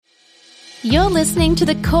You're listening to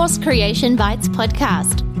the Course Creation Bites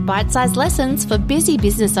podcast, bite-sized lessons for busy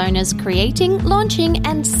business owners creating, launching,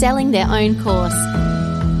 and selling their own course.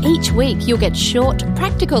 Each week, you'll get short,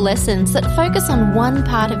 practical lessons that focus on one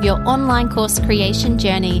part of your online course creation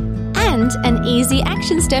journey and an easy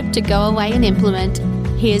action step to go away and implement.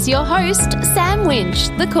 Here's your host, Sam Winch,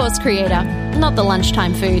 the course creator, not the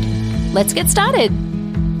lunchtime food. Let's get started.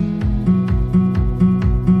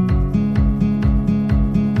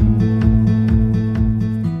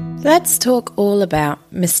 Let's talk all about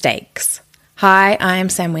mistakes. Hi, I'm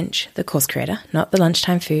Sam Winch, the course creator, not the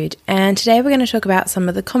lunchtime food, and today we're going to talk about some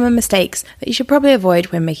of the common mistakes that you should probably avoid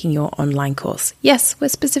when making your online course. Yes, we're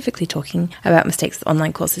specifically talking about mistakes with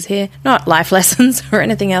online courses here, not life lessons or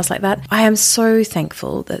anything else like that. I am so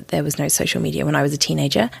thankful that there was no social media when I was a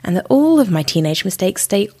teenager and that all of my teenage mistakes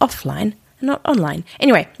stay offline, not online.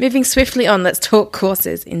 Anyway, moving swiftly on, let's talk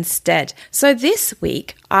courses instead. So this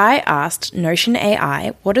week, I asked Notion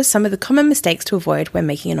AI what are some of the common mistakes to avoid when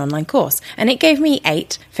making an online course. And it gave me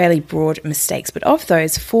 8 fairly broad mistakes. But of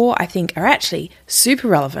those, 4 I think are actually super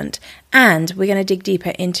relevant. And we're going to dig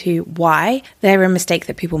deeper into why they're a mistake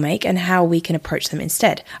that people make and how we can approach them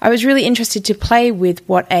instead. I was really interested to play with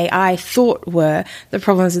what AI thought were the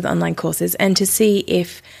problems with online courses and to see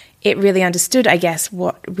if it really understood, I guess,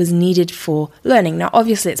 what was needed for learning. Now,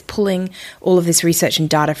 obviously, it's pulling all of this research and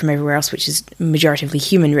data from everywhere else, which is majoritively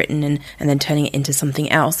human-written, and then turning it into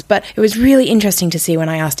something else. But it was really interesting to see when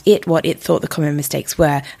I asked it what it thought the common mistakes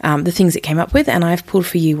were, the things it came up with, and I've pulled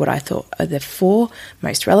for you what I thought are the 4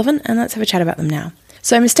 most relevant, and let's have a chat about them now.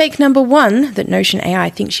 So mistake number 1 that Notion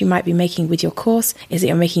AI thinks you might be making with your course is that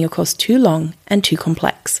you're making your course too long and too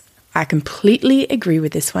complex. I completely agree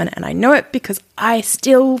with this one, and I know it because I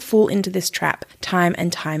still fall into this trap time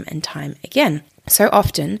and time and time again. So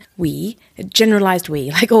often we,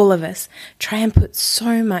 like all of us, try and put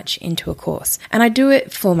so much into a course. And I do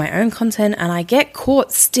it for my own content, and I get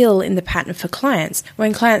caught still in the pattern for clients.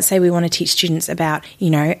 When clients say we want to teach students about,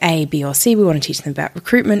 A, B, or C, we want to teach them about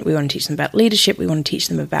recruitment, we want to teach them about leadership, we want to teach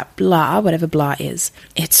them about blah, whatever blah is.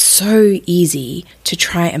 It's so easy to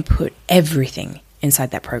try and put everything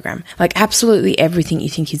inside that program. Like absolutely everything you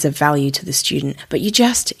think is of value to the student, but you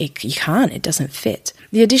can't, it doesn't fit.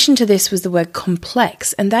 The addition to this was the word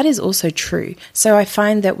complex, and that is also true. So I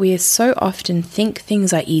find that we so often think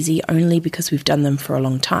things are easy only because we've done them for a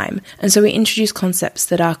long time. And so we introduce concepts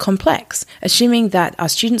that are complex, assuming that our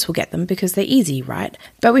students will get them because they're easy, right?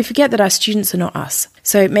 But we forget that our students are not us.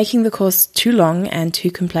 So making the course too long and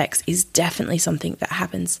too complex is definitely something that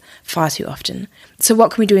happens far too often. So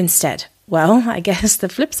what can we do instead? Well, I guess the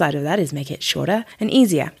flip side of that is make it shorter and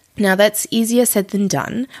easier. Now, that's easier said than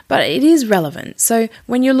done, but it is relevant. So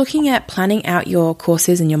when you're looking at planning out your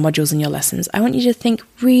courses and your modules and your lessons, I want you to think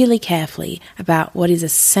really carefully about what is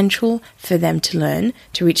essential for them to learn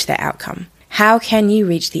to reach their outcome. How can you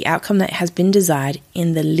reach the outcome that has been desired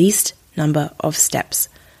in the least number of steps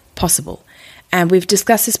possible? And we've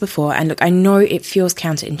discussed this before, and look, I know it feels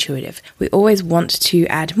counterintuitive. We always want to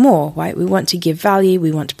add more, right? We want to give value,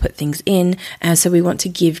 we want to put things in, and so we want to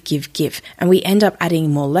give. And we end up adding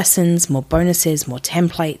more lessons, more bonuses, more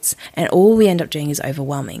templates, and all we end up doing is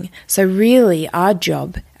overwhelming. So really, our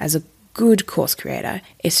job as a good course creator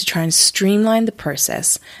is to try and streamline the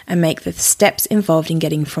process and make the steps involved in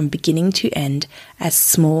getting from beginning to end as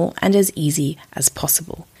small and as easy as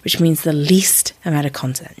possible, which means the least amount of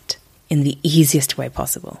content in the easiest way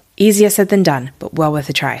possible. Easier said than done, but well worth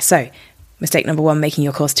a try. So, mistake number 1, making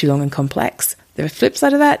your course too long and complex. The flip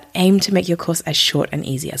side of that, aim to make your course as short and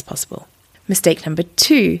easy as possible. Mistake number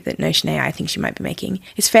 2 that Notion AI thinks you might be making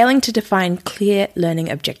is failing to define clear learning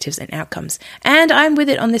objectives and outcomes. And I'm with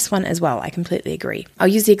it on this one as well. I completely agree. I'll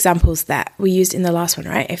use the examples that we used in the last one,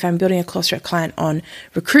 right? If I'm building a course for a client on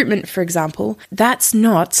recruitment, for example, that's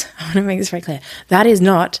not, I want to make this very clear, that is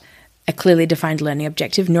not a clearly defined learning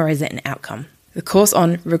objective, nor is it an outcome. The course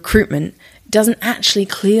on recruitment doesn't actually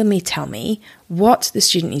clearly tell me what the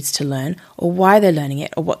student needs to learn or why they're learning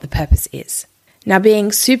it or what the purpose is. Now,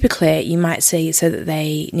 being super clear, you might say so that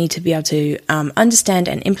they need to be able to understand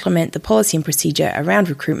and implement the policy and procedure around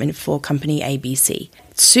recruitment for company ABC.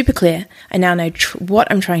 It's super clear. I now know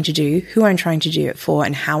what I'm trying to do, who I'm trying to do it for,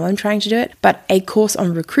 and how I'm trying to do it. But a course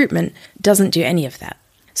on recruitment doesn't do any of that.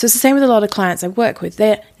 So it's the same with a lot of clients I work with.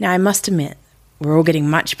 Now, I must admit, we're all getting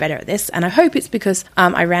much better at this, and I hope it's because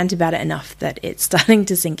I rant about it enough that it's starting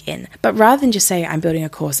to sink in. But rather than just say I'm building a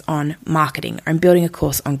course on marketing, or I'm building a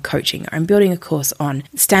course on coaching, or I'm building a course on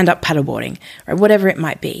stand-up paddleboarding, or whatever it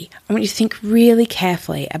might be, I want you to think really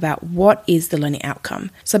carefully about what is the learning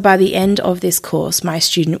outcome. So by the end of this course, my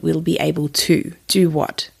student will be able to do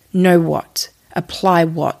what, know what, apply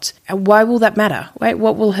what? Why will that matter? Right?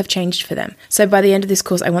 What will have changed for them? So by the end of this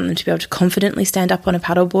course, I want them to be able to confidently stand up on a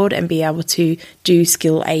paddleboard and be able to do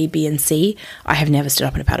skill A, B, and C. I have never stood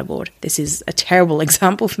up on a paddleboard. This is a terrible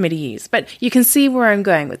example for me to use, but you can see where I'm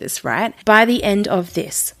going with this, right? By the end of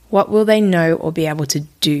this, what will they know or be able to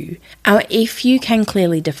do? If you can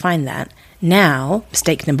clearly define that, now,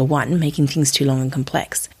 mistake number 1, making things too long and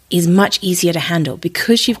complex, is much easier to handle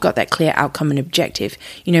because you've got that clear outcome and objective.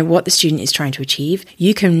 You know what the student is trying to achieve.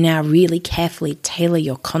 You can now really carefully tailor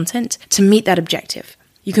your content to meet that objective.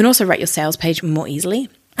 You can also write your sales page more easily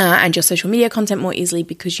and your social media content more easily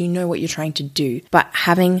because you know what you're trying to do. But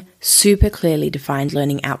having super clearly defined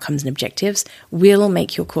learning outcomes and objectives will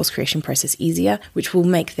make your course creation process easier, which will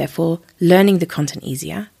make, therefore, learning the content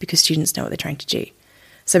easier because students know what they're trying to do.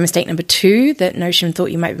 So mistake number 2 that Notion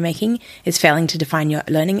thought you might be making is failing to define your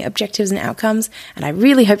learning objectives and outcomes. And I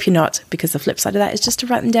really hope you're not, because the flip side of that is just to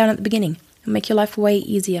write them down at the beginning and make your life way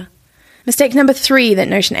easier. Mistake number 3 that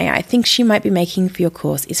Notion AI thinks you might be making for your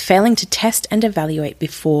course is failing to test and evaluate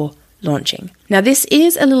before launching. Now, this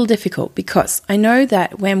is a little difficult because I know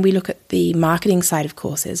that when we look at the marketing side of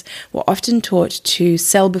courses, we're often taught to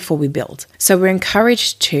sell before we build. So we're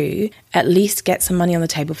encouraged to at least get some money on the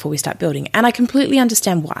table before we start building. And I completely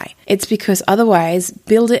understand why. It's because otherwise,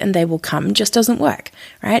 build it and they will come just doesn't work,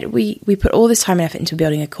 right? We put all this time and effort into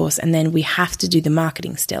building a course and then we have to do the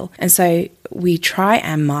marketing still. And so we try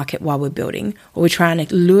and market while we're building, or we try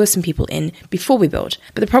and lure some people in before we build.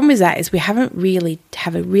 But the problem is we haven't really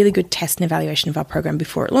have a really good test and evaluation of our program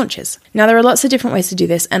before it launches. Now, there are lots of different ways to do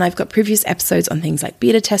this, and I've got previous episodes on things like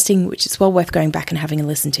beta testing, which is well worth going back and having a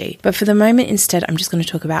listen to. But for the moment, instead, I'm just going to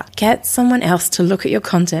talk about get someone else to look at your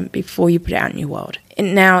content before you put it out in your world.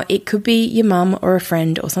 And now, it could be your mum or a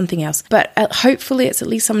friend or something else, but hopefully it's at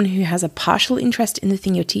least someone who has a partial interest in the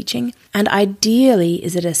thing you're teaching, and ideally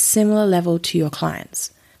is at a similar level to your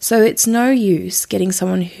clients. So it's no use getting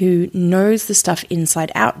someone who knows the stuff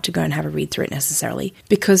inside out to go and have a read through it necessarily,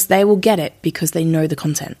 because they will get it because they know the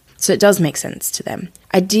content. So it does make sense to them.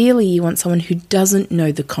 Ideally, you want someone who doesn't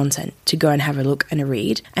know the content to go and have a look and a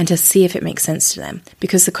read and to see if it makes sense to them.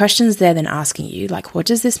 Because the questions they're then asking you, like, what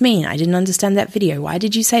does this mean? I didn't understand that video. Why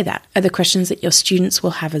did you say that? Are the questions that your students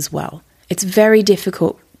will have as well. It's very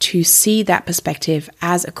difficult to see that perspective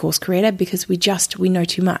as a course creator because we know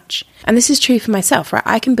too much. And this is true for myself, right?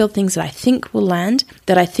 I can build things that I think will land,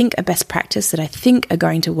 that I think are best practice, that I think are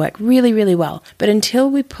going to work really, really well. But until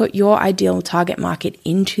we put your ideal target market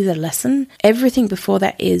into the lesson, everything before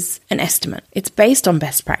that is an estimate. It's based on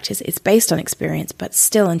best practice, it's based on experience, but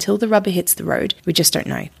still, until the rubber hits the road, we just don't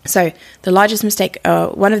know. So the largest mistake,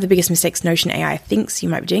 one of the biggest mistakes Notion AI thinks you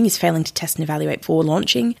might be doing is failing to test and evaluate before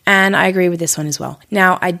launching. And I agree with this one as well.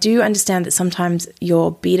 Now, I do understand that sometimes your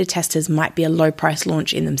beta testers might be a low price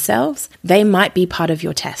launch in themselves. They might be part of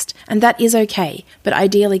your test, and that is okay. But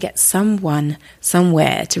ideally, get someone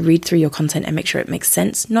somewhere to read through your content and make sure it makes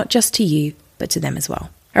sense, not just to you, but to them as well.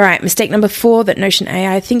 All right, mistake number 4 that Notion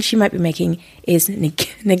AI thinks you might be making is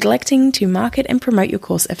neglecting to market and promote your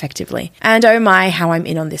course effectively. And oh my, how I'm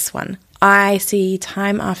in on this one. I see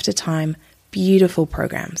time after time beautiful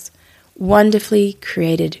programs, wonderfully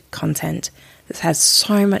created content that has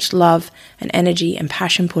so much love and energy and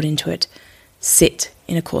passion put into it sit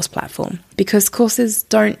in a course platform, because courses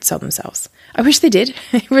don't sell themselves. I wish they did.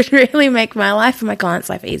 It would really make my life and my clients'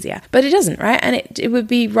 life easier. But it doesn't, right? And it would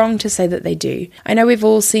be wrong to say that they do. I know we've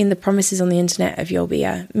all seen the promises on the internet of you'll be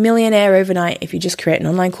a millionaire overnight if you just create an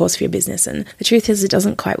online course for your business. And the truth is, it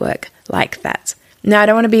doesn't quite work like that. Now, I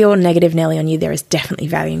don't want to be all negative Nelly on you. There is definitely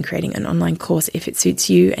value in creating an online course if it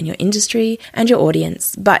suits you and your industry and your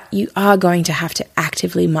audience, but you are going to have to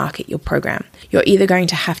actively market your program. You're either going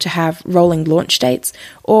to have rolling launch dates,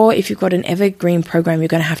 or if you've got an evergreen program, you're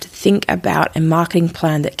going to have to think about a marketing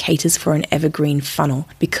plan that caters for an evergreen funnel,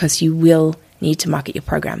 because you will need to market your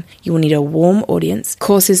program. You will need a warm audience.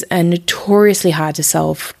 Courses are notoriously hard to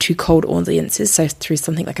sell to cold audiences, so through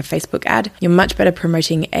something like a Facebook ad, you're much better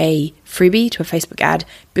promoting a freebie to a Facebook ad,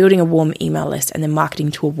 building a warm email list, and then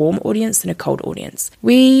marketing to a warm audience than a cold audience.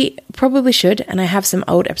 We probably should, and I have some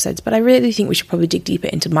old episodes, but I really think we should probably dig deeper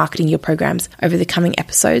into marketing your programs over the coming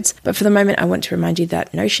episodes. But for the moment, I want to remind you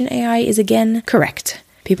that Notion AI is again correct.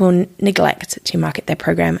 People neglect to market their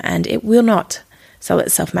program, and it will not sell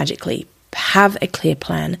itself magically. Have a clear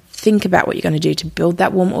plan. Think about what you're going to do to build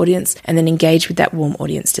that warm audience, and then engage with that warm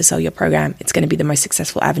audience to sell your program. It's going to be the most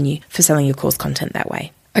successful avenue for selling your course content that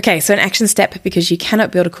way. Okay, so an action step, because you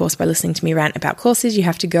cannot build a course by listening to me rant about courses. You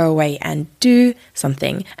have to go away and do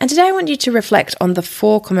something. And today I want you to reflect on the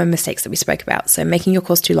 4 common mistakes that we spoke about. So making your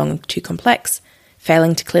course too long and too complex,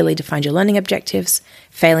 failing to clearly define your learning objectives,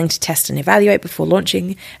 failing to test and evaluate before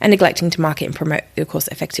launching, and neglecting to market and promote your course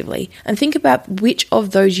effectively. And think about which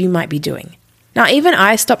of those you might be doing. Now, even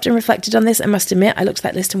I stopped and reflected on this and must admit, I looked at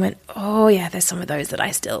that list and went, oh yeah, there's some of those that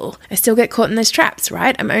I still get caught in those traps,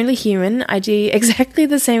 right? I'm only human. I do exactly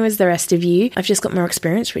the same as the rest of you. I've just got more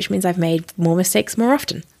experience, which means I've made more mistakes more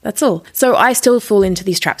often. That's all. So I still fall into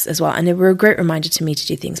these traps as well. And they were a great reminder to me to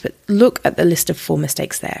do things. But look at the list of 4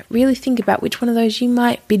 mistakes there. Really think about which one of those you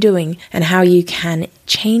might be doing and how you can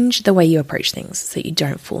change the way you approach things so you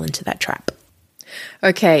don't fall into that trap.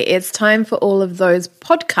 Okay, it's time for all of those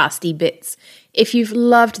podcasty bits. If you've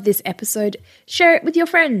loved this episode, share it with your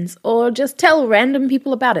friends or just tell random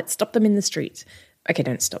people about it. Stop them in the street. Okay,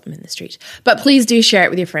 don't stop them in the street. But please do share it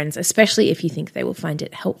with your friends, especially if you think they will find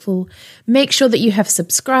it helpful. Make sure that you have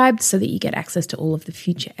subscribed so that you get access to all of the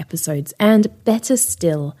future episodes. And better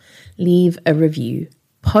still, leave a review.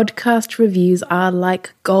 Podcast reviews are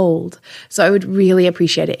like gold. So I would really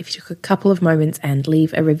appreciate it if you took a couple of moments and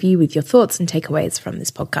leave a review with your thoughts and takeaways from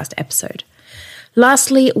this podcast episode.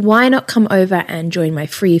 Lastly, why not come over and join my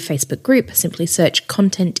free Facebook group? Simply search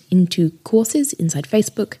Content Into Courses inside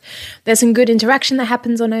Facebook. There's some good interaction that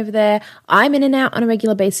happens on over there. I'm in and out on a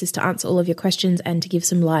regular basis to answer all of your questions and to give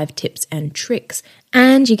some live tips and tricks.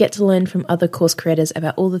 And you get to learn from other course creators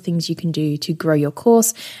about all the things you can do to grow your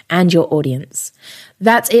course and your audience.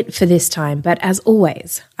 That's it for this time, but as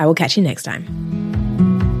always, I will catch you next time.